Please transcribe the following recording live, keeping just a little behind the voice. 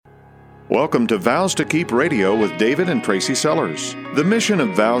Welcome to Vows to Keep Radio with David and Tracy Sellers. The mission of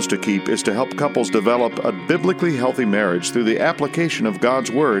Vows to Keep is to help couples develop a biblically healthy marriage through the application of God's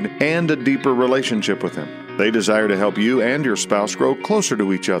Word and a deeper relationship with Him. They desire to help you and your spouse grow closer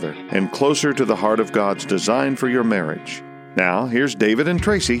to each other and closer to the heart of God's design for your marriage. Now, here's David and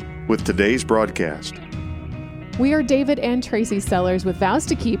Tracy with today's broadcast. We are David and Tracy Sellers with Vows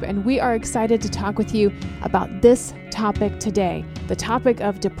to Keep, and we are excited to talk with you about this topic today, the topic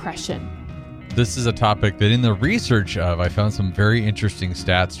of depression. This is a topic that in the research of, I found some very interesting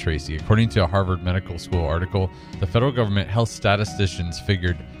stats, Tracy. According to a Harvard Medical School article, the federal government health statisticians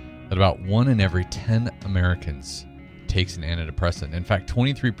figured that about 1 in every 10 Americans takes an antidepressant. In fact,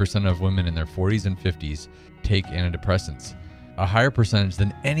 23% of women in their 40s and 50s take antidepressants, a higher percentage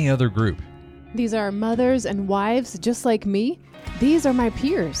than any other group. These are mothers and wives just like me. These are my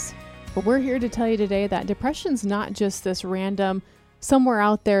peers. But we're here to tell you today that depression's not just this random somewhere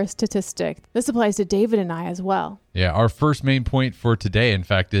out there statistic. This applies to David and I as well. Yeah, our first main point for today, in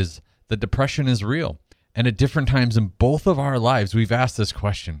fact, is that depression is real. And at different times in both of our lives, we've asked this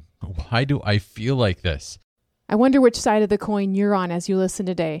question: why do I feel like this? I wonder which side of the coin you're on as you listen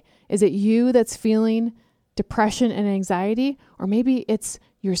today. Is it you that's feeling depression and anxiety, or maybe it's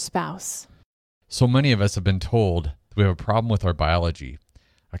your spouse? So many of us have been told we have a problem with our biology,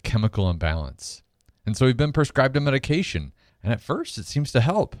 a chemical imbalance. And so we've been prescribed a medication. And at first, it seems to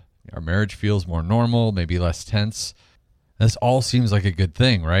help. Our marriage feels more normal, maybe less tense. This all seems like a good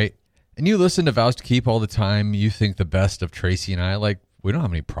thing, right? And you listen to Vows to Keep all the time. You think the best of Tracy and I, like, we don't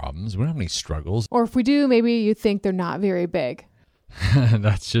have any problems. We don't have any struggles. Or if we do, maybe you think they're not very big.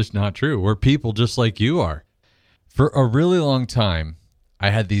 That's just not true. We're people just like you are. For a really long time,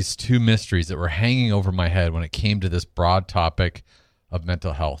 I had these two mysteries that were hanging over my head when it came to this broad topic of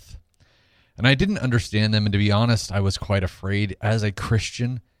mental health. And I didn't understand them, and to be honest, I was quite afraid as a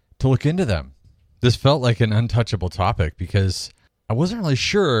Christian to look into them. This felt like an untouchable topic because I wasn't really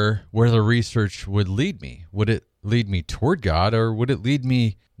sure where the research would lead me. Would it lead me toward God, or would it lead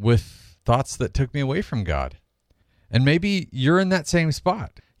me with thoughts that took me away from God? And maybe you're in that same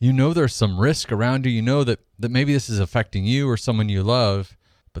spot. You know there's some risk around you. You know that maybe this is affecting you or someone you love,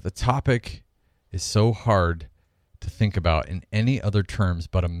 but the topic is so hard to think about in any other terms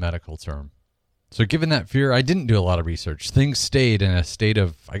but a medical term. So given that fear, I didn't do a lot of research. Things stayed in a state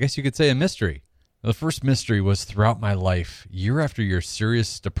of, I guess you could say, a mystery. The first mystery was throughout my life, year after year,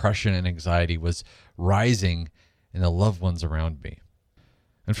 serious depression and anxiety was rising in the loved ones around me.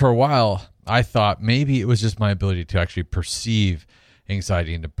 And for a while, I thought maybe it was just my ability to actually perceive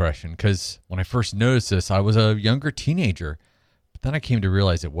anxiety and depression, because when I first noticed this, I was a younger teenager. But then I came to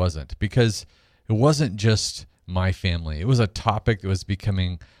realize it wasn't, because it wasn't just my family. It was a topic that was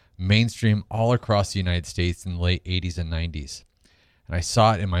becoming mainstream all across the United States in the late 80s and 90s. And I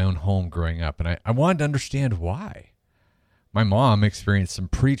saw it in my own home growing up, and I wanted to understand why. My mom experienced some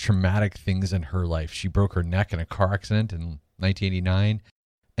pretty traumatic things in her life. She broke her neck in a car accident in 1989.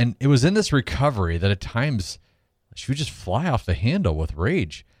 And it was in this recovery that at times she would just fly off the handle with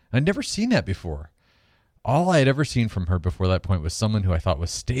rage. I'd never seen that before. All I had ever seen from her before that point was someone who I thought was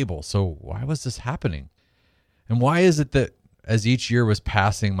stable. So why was this happening? And why is it that as each year was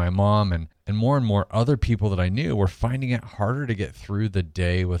passing, my mom and more other people that I knew were finding it harder to get through the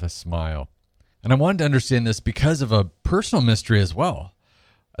day with a smile? And I wanted to understand this because of a personal mystery as well.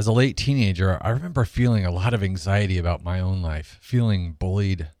 As a late teenager, I remember feeling a lot of anxiety about my own life, feeling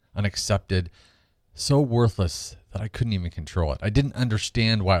bullied, unaccepted, so worthless that I couldn't even control it. I didn't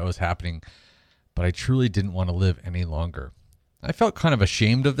understand why it was happening, but I truly didn't want to live any longer. I felt kind of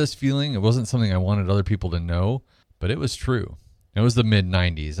ashamed of this feeling. It wasn't something I wanted other people to know, but it was true. It was the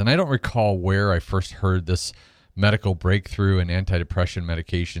mid-90s, and I don't recall where I first heard this medical breakthrough in antidepressant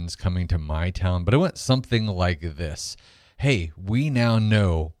medications coming to my town, but it went something like this. Hey, we now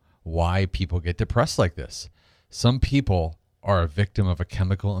know why people get depressed like this. Some people are a victim of a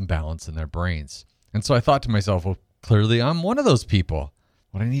chemical imbalance in their brains. And so I thought to myself, well, clearly I'm one of those people.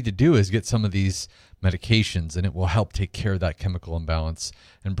 What I need to do is get some of these medications, and it will help take care of that chemical imbalance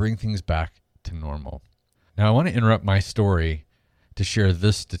and bring things back to normal. Now, I want to interrupt my story to share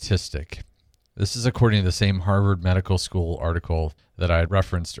this statistic. This is according to the same Harvard Medical School article that I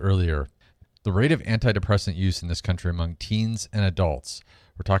referenced earlier. The rate of antidepressant use in this country among teens and adults,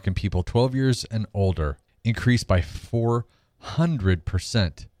 we're talking people 12 years and older, increased by 400%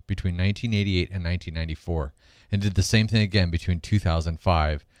 between 1988 and 1994, and did the same thing again between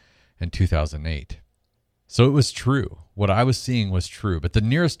 2005 and 2008. So it was true. What I was seeing was true. But the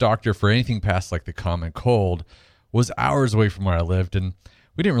nearest doctor for anything past like the common cold was hours away from where I lived, and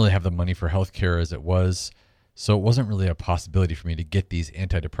we didn't really have the money for health care as it was. So it wasn't really a possibility for me to get these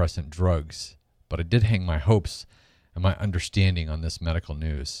antidepressant drugs, but I did hang my hopes and my understanding on this medical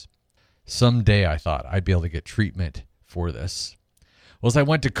news. Someday I thought I'd be able to get treatment for this. Well, as I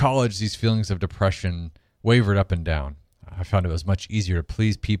went to college, these feelings of depression wavered up and down. I found it was much easier to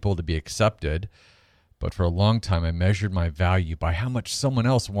please people, to be accepted, but for a long time I measured my value by how much someone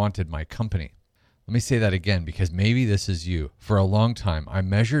else wanted my company. Let me say that again, because maybe this is you. For a long time, I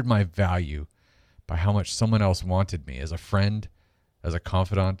measured my value by how much someone else wanted me as a friend, as a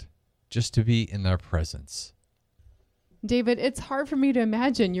confidant, just to be in their presence. David, it's hard for me to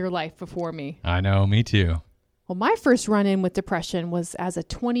imagine your life before me. I know, me too. Well, my first run-in with depression was as a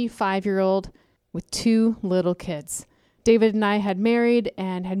 25-year-old with 2 little kids. David and I had married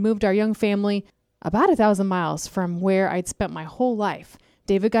and had moved our young family about 1,000 miles from where I'd spent my whole life.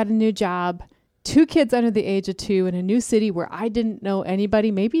 David got a new job, 2 kids under the age of 2 in a new city where I didn't know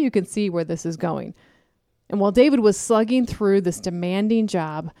anybody. Maybe you can see where this is going. And while David was slugging through this demanding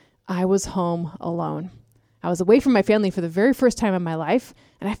job, I was home alone. I was away from my family for the very first time in my life,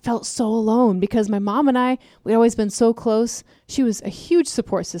 and I felt so alone because my mom and I, we'd always been so close. She was a huge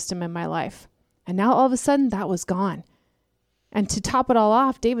support system in my life. And now all of a sudden, that was gone. And to top it all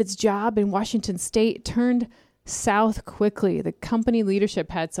off, David's job in Washington State turned south quickly. The company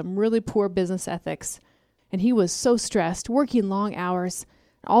leadership had some really poor business ethics, and he was so stressed, working long hours.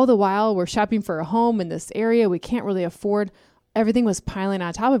 All the while, we're shopping for a home in this area we can't really afford. Everything was piling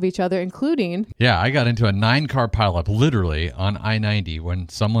on top of each other, including... Yeah, I got into a 9-car pileup, literally, on I-90 when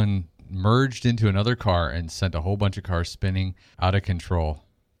someone merged into another car and sent a whole bunch of cars spinning out of control.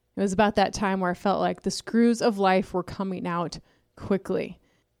 It was about that time where I felt like the screws of life were coming out quickly.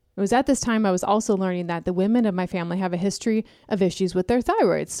 It was at this time I was also learning that the women of my family have a history of issues with their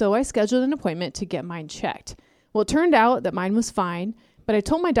thyroids, so I scheduled an appointment to get mine checked. Well, it turned out that mine was fine, but I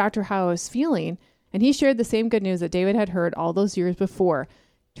told my doctor how I was feeling, and he shared the same good news that David had heard all those years before.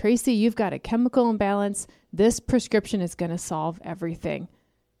 Tracy, you've got a chemical imbalance. This prescription is going to solve everything.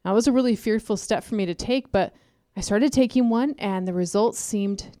 That was a really fearful step for me to take, but I started taking one, and the results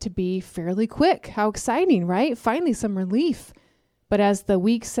seemed to be fairly quick. How exciting, right? Finally, some relief. But as the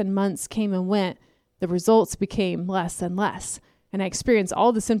weeks and months came and went, the results became less and less, and I experienced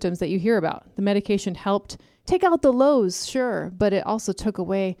all the symptoms that you hear about. The medication helped take out the lows, sure, but it also took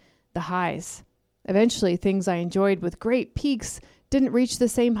away the highs. Eventually, things I enjoyed with great peaks didn't reach the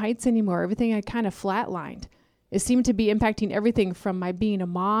same heights anymore. Everything had kind of flatlined. It seemed to be impacting everything from my being a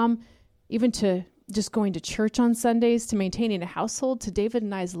mom, even to just going to church on Sundays, to maintaining a household, to David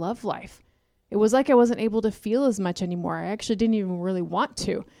and I's love life. It was like I wasn't able to feel as much anymore. I actually didn't even really want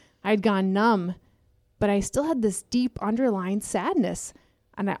to. I'd gone numb, but I still had this deep underlying sadness,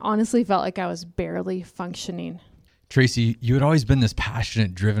 and I honestly felt like I was barely functioning. Tracy, you had always been this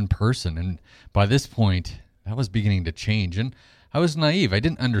passionate, driven person, and by this point, that was beginning to change, and I was naive. I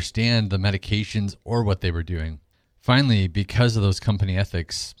didn't understand the medications or what they were doing. Finally, because of those company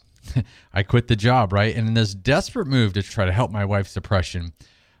ethics, I quit the job, right? And in this desperate move to try to help my wife's depression,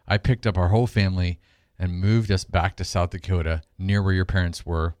 I picked up our whole family and moved us back to South Dakota, near where your parents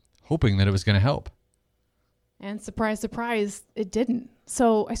were, hoping that it was going to help. And surprise, surprise, it didn't.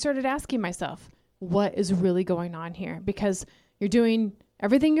 So I started asking myself, what is really going on here? Because you're doing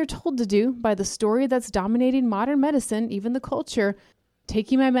everything you're told to do by the story that's dominating modern medicine, even the culture,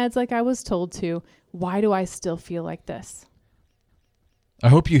 taking my meds like I was told to. Why do I still feel like this? I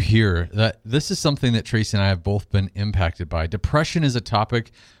hope you hear that this is something that Tracy and I have both been impacted by. Depression is a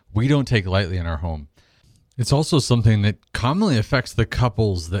topic we don't take lightly in our home. It's also something that commonly affects the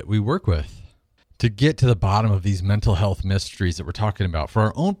couples that we work with. To get to the bottom of these mental health mysteries that we're talking about, for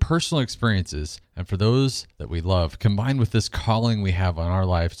our own personal experiences and for those that we love, combined with this calling we have on our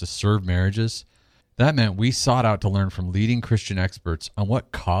lives to serve marriages, that meant we sought out to learn from leading Christian experts on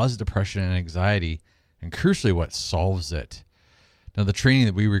what caused depression and anxiety, and crucially, what solves it. Now, the training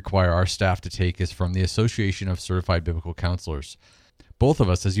that we require our staff to take is from the Association of Certified Biblical Counselors. Both of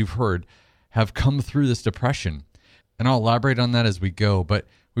us, as you've heard, have come through this depression, and I'll elaborate on that as we go, but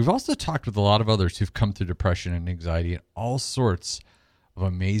we've also talked with a lot of others who've come through depression and anxiety in all sorts of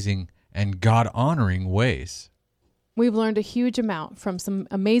amazing and God-honoring ways. We've learned a huge amount from some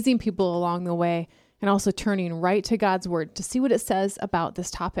amazing people along the way, and also turning right to God's Word to see what it says about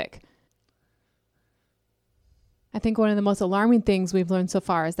this topic. I think one of the most alarming things we've learned so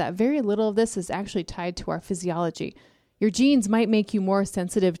far is that very little of this is actually tied to our physiology. Your genes might make you more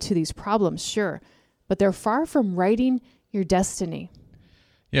sensitive to these problems, sure, but they're far from writing your destiny.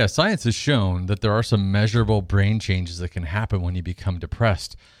 Yeah, science has shown that there are some measurable brain changes that can happen when you become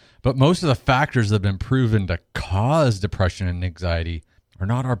depressed. But most of the factors that have been proven to cause depression and anxiety are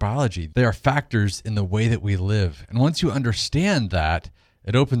not our biology. They are factors in the way that we live. And once you understand that,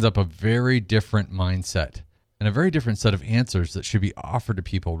 it opens up a very different mindset and a very different set of answers that should be offered to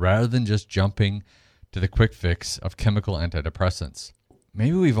people rather than just jumping to the quick fix of chemical antidepressants.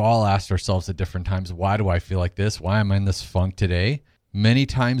 Maybe we've all asked ourselves at different times, why do I feel like this? Why am I in this funk today? Many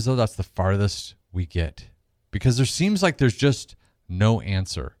times, though, that's the farthest we get because there seems like there's just no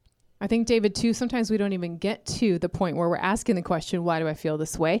answer. I think, David, too, sometimes we don't even get to the point where we're asking the question, why do I feel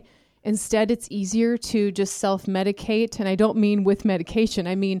this way? Instead, it's easier to just self-medicate. And I don't mean with medication.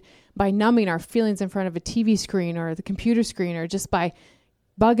 I mean by numbing our feelings in front of a TV screen or the computer screen, or just by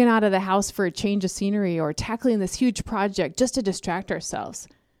bugging out of the house for a change of scenery or tackling this huge project just to distract ourselves.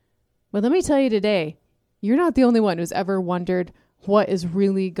 But let me tell you today, you're not the only one who's ever wondered what is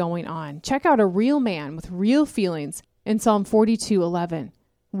really going on. Check out a real man with real feelings in Psalm 42:11.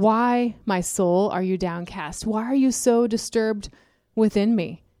 Why, my soul, are you downcast? Why are you so disturbed within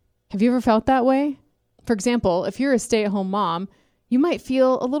me? Have you ever felt that way? For example, if you're a stay-at-home mom, you might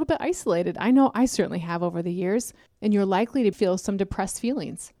feel a little bit isolated. I know I certainly have over the years, and you're likely to feel some depressed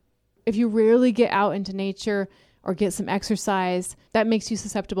feelings. If you rarely get out into nature or get some exercise, that makes you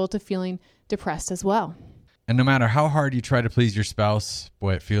susceptible to feeling depressed as well. And no matter how hard you try to please your spouse,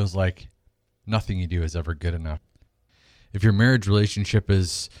 boy, it feels like nothing you do is ever good enough. If your marriage relationship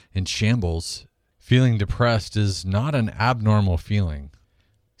is in shambles, feeling depressed is not an abnormal feeling.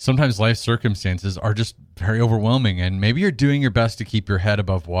 Sometimes life circumstances are just very overwhelming, and maybe you're doing your best to keep your head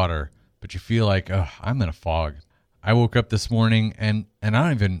above water, but you feel like, I'm in a fog. I woke up this morning and I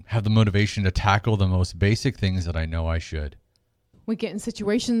don't even have the motivation to tackle the most basic things that I know I should. We get in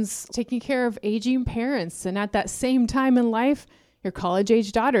situations taking care of aging parents, and at that same time in life, your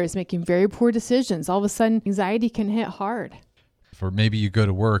college-age daughter is making very poor decisions. All of a sudden, anxiety can hit hard. Or maybe you go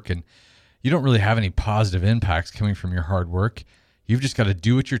to work and you don't really have any positive impacts coming from your hard work. You've just got to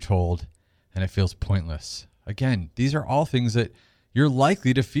do what you're told, and it feels pointless. Again, these are all things that you're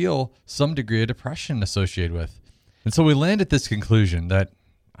likely to feel some degree of depression associated with. And so we land at this conclusion that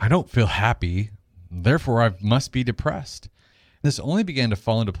I don't feel happy, therefore I must be depressed. This only began to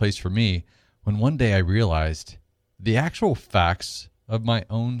fall into place for me when one day I realized the actual facts of my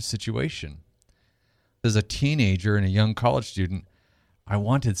own situation. As a teenager and a young college student, I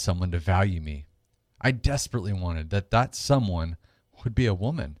wanted someone to value me. I desperately wanted that someone would be a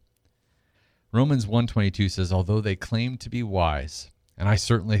woman. Romans 1:22 says, although they claimed to be wise, and I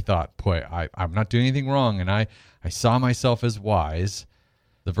certainly thought, boy, I'm not doing anything wrong, and I saw myself as wise,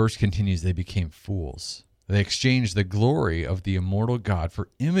 the verse continues, they became fools. They exchanged the glory of the immortal God for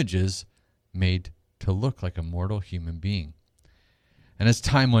images made to look like a mortal human being. And as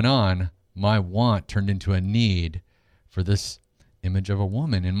time went on, my want turned into a need for this image of a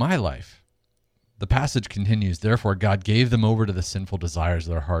woman in my life. The passage continues, therefore God gave them over to the sinful desires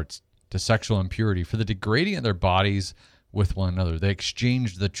of their hearts, to sexual impurity, for the degrading of their bodies with one another. They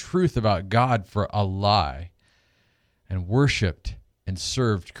exchanged the truth about God for a lie and worshipped and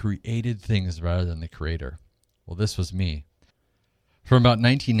served created things rather than the Creator. Well, this was me. From about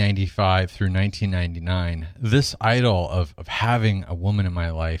 1995 through 1999, this idol of having a woman in my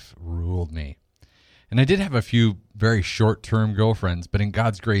life ruled me. And I did have a few very short-term girlfriends, but in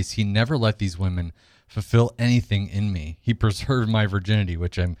God's grace, He never let these women fulfill anything in me. He preserved my virginity,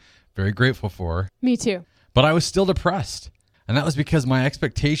 which I'm very grateful for. Me too. But I was still depressed. And that was because my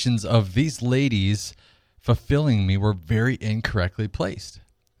expectations of these ladies fulfilling me were very incorrectly placed.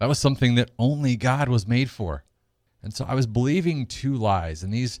 That was something that only God was made for. And so I was believing two lies,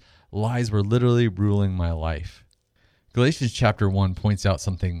 and these lies were literally ruling my life. Galatians chapter 1 points out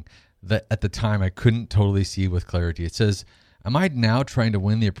something that at the time I couldn't totally see with clarity. It says, am I now trying to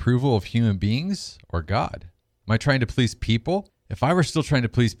win the approval of human beings or God? Am I trying to please people? If I were still trying to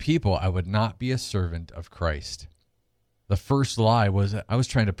please people, I would not be a servant of Christ. The first lie was that I was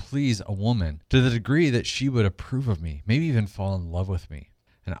trying to please a woman to the degree that she would approve of me, maybe even fall in love with me.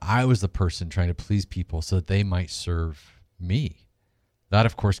 And I was the person trying to please people so that they might serve me. That,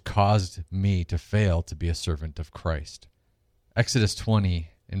 of course, caused me to fail to be a servant of Christ. Exodus 20,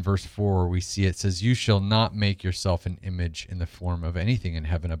 in verse 4, we see it says, you shall not make yourself an image in the form of anything in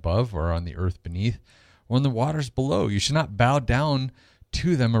heaven above or on the earth beneath or in the waters below. You shall not bow down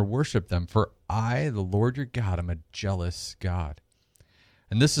to them or worship them, for I, the Lord your God, am a jealous God.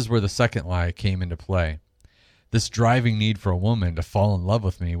 And this is where the second lie came into play. This driving need for a woman to fall in love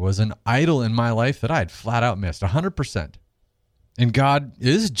with me was an idol in my life that I had flat out missed 100%. And God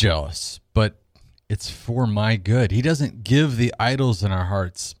is jealous, but it's for my good. He doesn't give the idols in our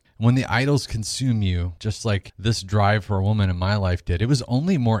hearts. When the idols consume you, just like this drive for a woman in my life did, it was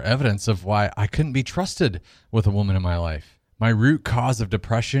only more evidence of why I couldn't be trusted with a woman in my life. My root cause of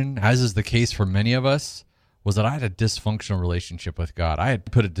depression, as is the case for many of us, was that I had a dysfunctional relationship with God. I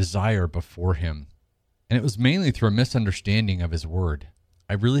had put a desire before Him. And it was mainly through a misunderstanding of His Word.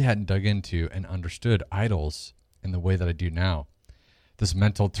 I really hadn't dug into and understood idols in the way that I do now. This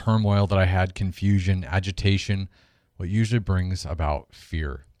mental turmoil that I had, confusion, agitation, what usually brings about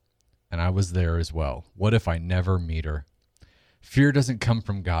fear. And I was there as well. What if I never meet her? Fear doesn't come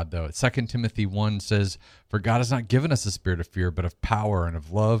from God, though. 2 Timothy 1 says, "For God has not given us a spirit of fear, but of power and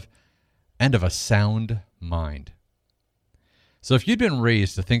of love and of a sound mind." So if you'd been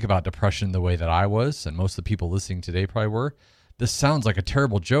raised to think about depression the way that I was, and most of the people listening today probably were, this sounds like a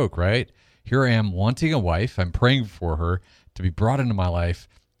terrible joke, right? Here I am wanting a wife. I'm praying for her to be brought into my life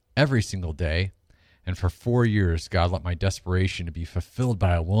every single day. And for 4 years, God let my desperation to be fulfilled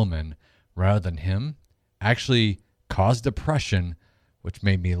by a woman rather than Him actually caused depression, which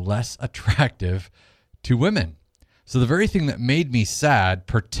made me less attractive to women. So the very thing that made me sad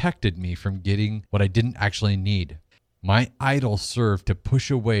protected me from getting what I didn't actually need. My idol served to push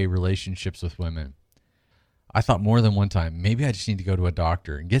away relationships with women. I thought more than one time, maybe I just need to go to a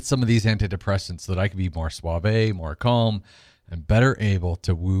doctor and get some of these antidepressants so that I could be more suave, more calm, and better able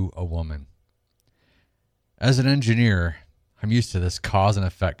to woo a woman. As an engineer, I'm used to this cause and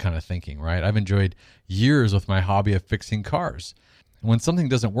effect kind of thinking, right? I've enjoyed years with my hobby of fixing cars. And when something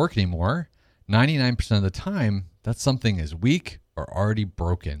doesn't work anymore, 99% of the time, that something is weak or already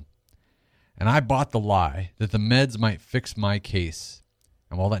broken. And I bought the lie that the meds might fix my case.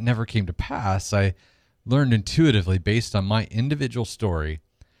 And while that never came to pass, I learned intuitively, based on my individual story,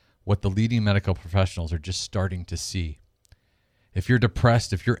 what the leading medical professionals are just starting to see. If you're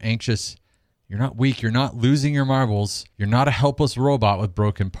depressed, if you're anxious, you're not weak, you're not losing your marbles, you're not a helpless robot with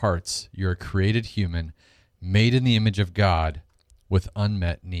broken parts. You're a created human, made in the image of God, with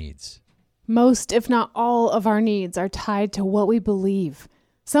unmet needs. Most, if not all, of our needs are tied to what we believe.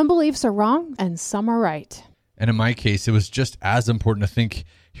 Some beliefs are wrong and some are right. And in my case, it was just as important to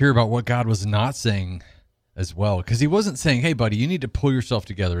hear about what God was not saying as well. Because He wasn't saying, hey, buddy, you need to pull yourself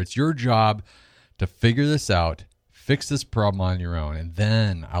together. It's your job to figure this out, fix this problem on your own, and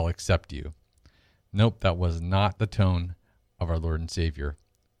then I'll accept you. Nope, that was not the tone of our Lord and Savior.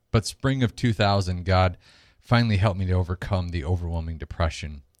 But spring of 2000, God finally helped me to overcome the overwhelming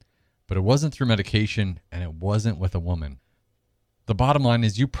depression. But it wasn't through medication, and it wasn't with a woman. The bottom line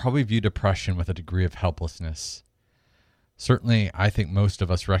is you probably view depression with a degree of helplessness. Certainly, I think most of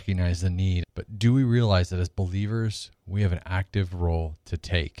us recognize the need, but do we realize that as believers, we have an active role to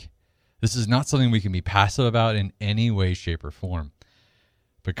take? This is not something we can be passive about in any way, shape, or form.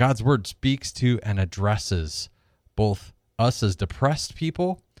 But God's Word speaks to and addresses both us as depressed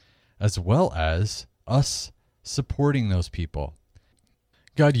people as well as us supporting those people.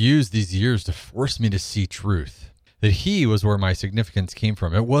 God used these years to force me to see truth, that He was where my significance came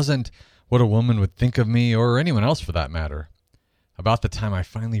from. It wasn't what a woman would think of me or anyone else for that matter. About the time I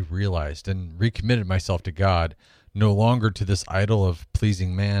finally realized and recommitted myself to God, no longer to this idol of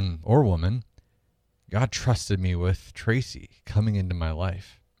pleasing man or woman, God trusted me with Tracy coming into my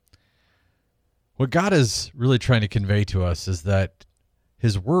life. What God is really trying to convey to us is that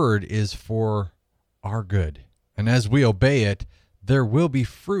His Word is for our good. And as we obey it, there will be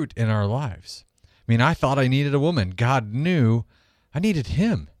fruit in our lives. I mean, I thought I needed a woman. God knew I needed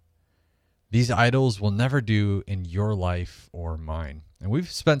Him. These idols will never do in your life or mine. And we've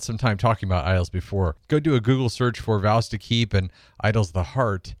spent some time talking about idols before. Go do a Google search for Vows to Keep and Idols of the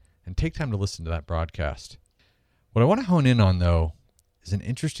Heart and take time to listen to that broadcast. What I want to hone in on, though, is an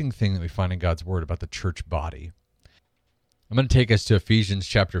interesting thing that we find in God's Word about the church body. I'm going to take us to Ephesians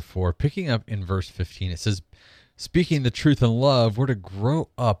chapter 4, picking up in verse 15. It says, "Speaking the truth in love, we're to grow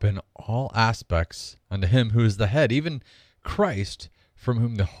up in all aspects unto Him who is the head, even Christ, from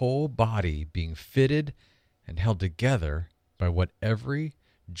whom the whole body, being fitted and held together by what every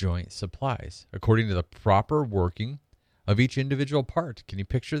joint supplies, according to the proper working of each individual part." Can you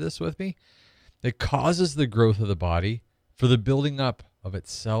picture this with me? It causes the growth of the body for the building up of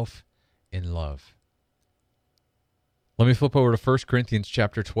itself in love. Let me flip over to 1 Corinthians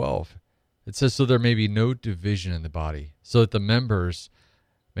chapter 12. It says, "So there may be no division in the body, so that the members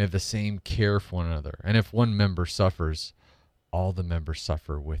may have the same care for one another. And if one member suffers, all the members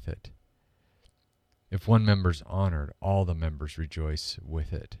suffer with it. If one member is honored, all the members rejoice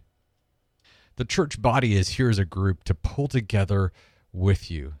with it." The church body is here as a group to pull together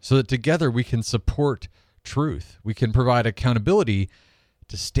with you so that together we can support truth. We can provide accountability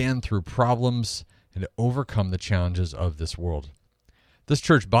to stand through problems and to overcome the challenges of this world. This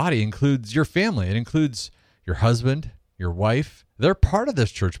church body includes your family. It includes your husband, your wife, they're part of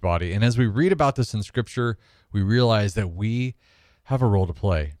this church body. And as we read about this in Scripture, we realize that we have a role to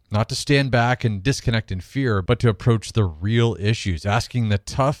play, not to stand back and disconnect in fear, but to approach the real issues, asking the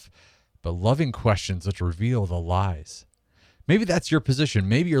tough but loving questions that reveal the lies. Maybe that's your position.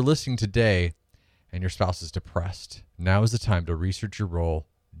 Maybe you're listening today and your spouse is depressed. Now is the time to research your role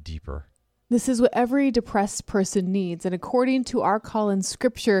deeper. This is what every depressed person needs, and according to our call in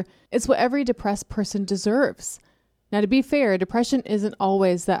Scripture, it's what every depressed person deserves. Now, to be fair, depression isn't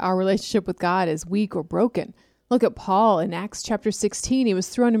always that our relationship with God is weak or broken. Look at Paul in Acts chapter 16. He was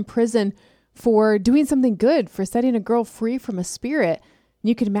thrown in prison for doing something good, for setting a girl free from a spirit. And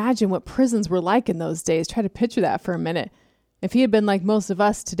you can imagine what prisons were like in those days. Try to picture that for a minute. If he had been like most of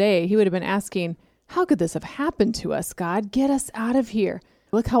us today, he would have been asking, how could this have happened to us, God? Get us out of here.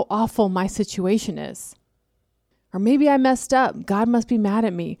 Look how awful my situation is. Or maybe I messed up. God must be mad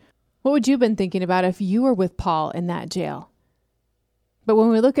at me. What would you have been thinking about if you were with Paul in that jail? But when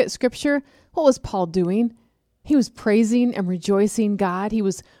we look at Scripture, what was Paul doing? He was praising and rejoicing God. He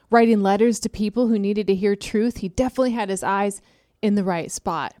was writing letters to people who needed to hear truth. He definitely had his eyes in the right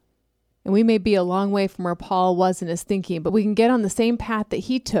spot. And we may be a long way from where Paul was in his thinking, but we can get on the same path that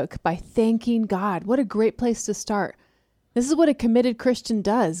he took by thanking God. What a great place to start. This is what a committed Christian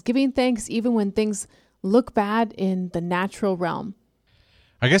does, giving thanks even when things look bad in the natural realm.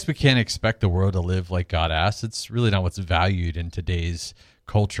 I guess we can't expect the world to live like God asks. It's really not what's valued in today's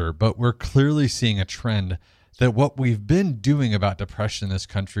culture, but we're clearly seeing a trend that what we've been doing about depression in this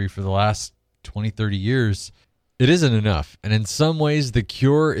country for the last 20, 30 years, it isn't enough. And in some ways, the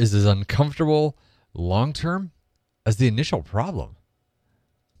cure is as uncomfortable long-term as the initial problem.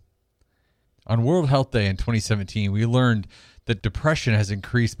 On World Health Day in 2017, we learned that depression has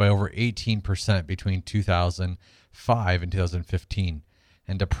increased by over 18% between 2005 and 2015.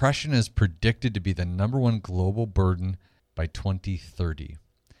 And depression is predicted to be the number one global burden by 2030.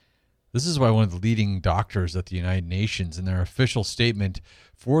 This is why one of the leading doctors at the United Nations, in their official statement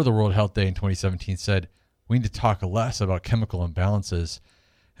for the World Health Day in 2017, said, we need to talk less about chemical imbalances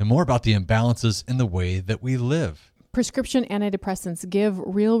and more about the imbalances in the way that we live. Prescription antidepressants give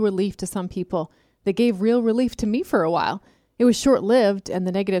real relief to some people. They gave real relief to me for a while. It was short-lived, and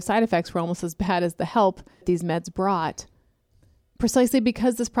the negative side effects were almost as bad as the help these meds brought. Precisely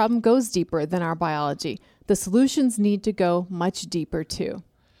because this problem goes deeper than our biology, the solutions need to go much deeper too.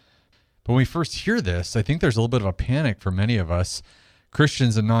 But when we first hear this, I think there's a little bit of a panic for many of us,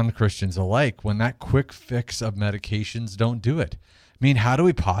 Christians and non-Christians alike, when that quick fix of medications don't do it. I mean, how do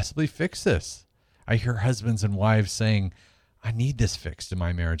we possibly fix this? I hear husbands and wives saying, I need this fixed in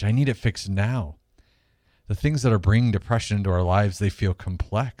my marriage. I need it fixed now. The things that are bringing depression into our lives, they feel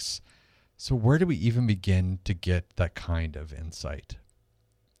complex. So where do we even begin to get that kind of insight?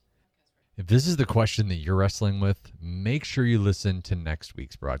 If this is the question that you're wrestling with, make sure you listen to next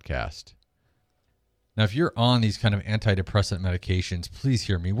week's broadcast. Now, if you're on these kind of antidepressant medications, please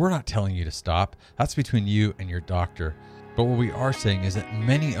hear me. We're not telling you to stop. That's between you and your doctor. But what we are saying is that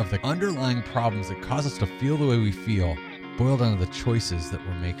many of the underlying problems that cause us to feel the way we feel boil down to the choices that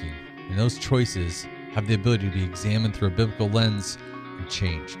we're making. And those choices have the ability to be examined through a biblical lens and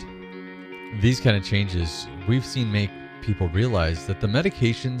changed. These kind of changes we've seen make people realize that the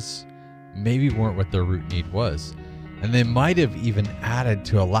medications maybe weren't what their root need was. And they might have even added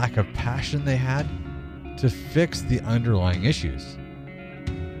to a lack of passion they had to fix the underlying issues.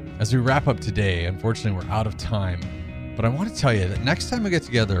 As we wrap up today, unfortunately, we're out of time. But I want to tell you that next time we get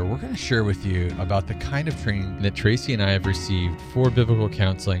together, we're going to share with you about the kind of training that Tracy and I have received for biblical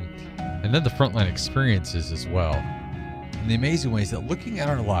counseling, and then the frontline experiences as well. And the amazing ways that looking at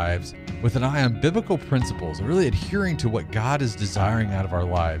our lives with an eye on biblical principles and really adhering to what God is desiring out of our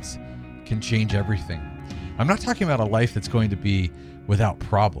lives can change everything. I'm not talking about a life that's going to be without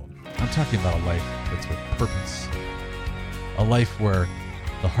problem. I'm talking about a life that's with purpose. A life where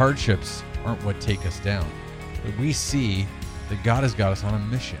the hardships aren't what take us down. But we see that God has got us on a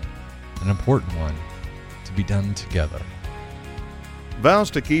mission, an important one, to be done together.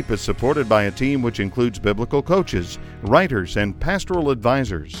 Vows to Keep is supported by a team which includes biblical coaches, writers, and pastoral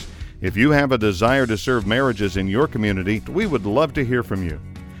advisors. If you have a desire to serve marriages in your community, we would love to hear from you.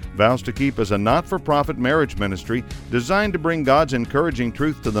 Vows to Keep is a not-for-profit marriage ministry designed to bring God's encouraging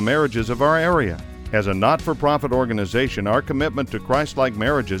truth to the marriages of our area. As a not-for-profit organization, our commitment to Christ-like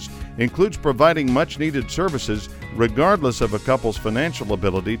marriages includes providing much-needed services regardless of a couple's financial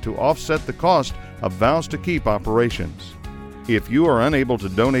ability to offset the cost of Vows to Keep operations. If you are unable to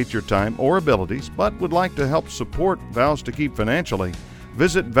donate your time or abilities but would like to help support Vows to Keep financially,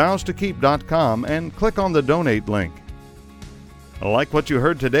 visit vowstokeep.com and click on the donate link. Like what you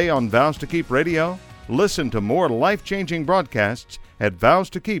heard today on Vows to Keep Radio? Listen to more life-changing broadcasts at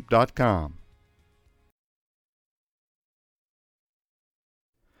vowstokeep.com.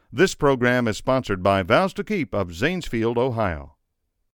 This program is sponsored by Vows to Keep of Zanesfield, Ohio.